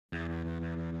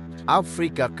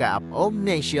Africa Cup of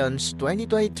Nations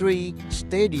 2023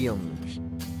 stadiums.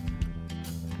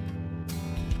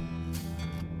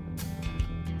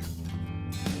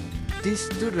 This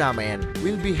tournament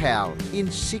will be held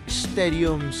in 6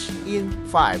 stadiums in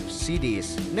 5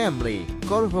 cities, namely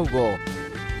Korhogo,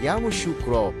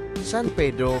 Yamoussoukro, San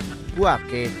Pedro,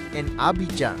 Bouaké, and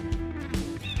Abidjan.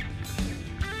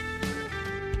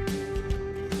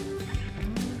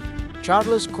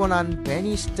 Charles Konan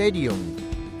Banny Stadium,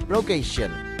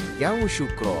 location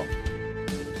Yamoussoukro,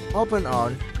 open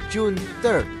on June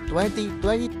 3,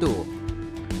 2022.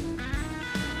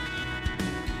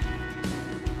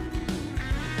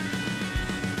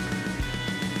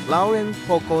 Laurent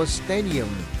Pokou Stadium,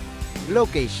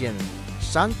 location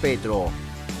San Pedro,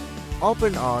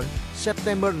 open on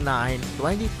September 9,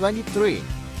 2023.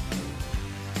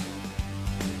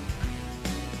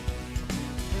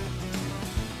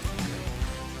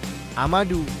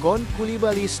 Amadou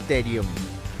Coulibaly Stadium,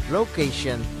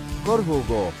 location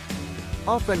Korhogo,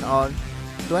 open on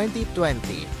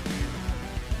 2020.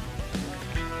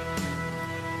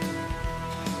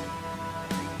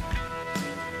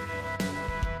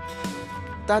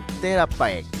 Stade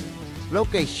Paix,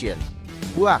 location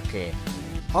Bouaké,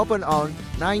 open on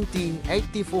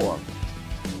 1984.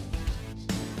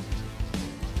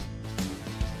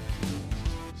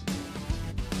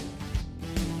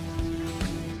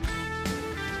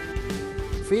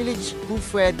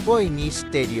 FelixHouphouet Boigny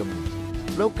Stadium,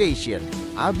 location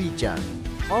Abidjan,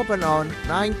 open on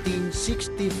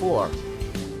 1964.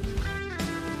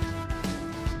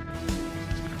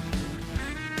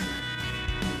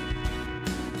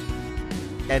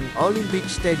 An Olympic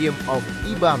Stadium of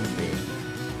Ebimpe,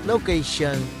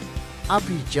 location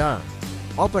Abidjan,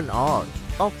 open on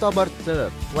October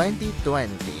 3,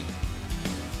 2020.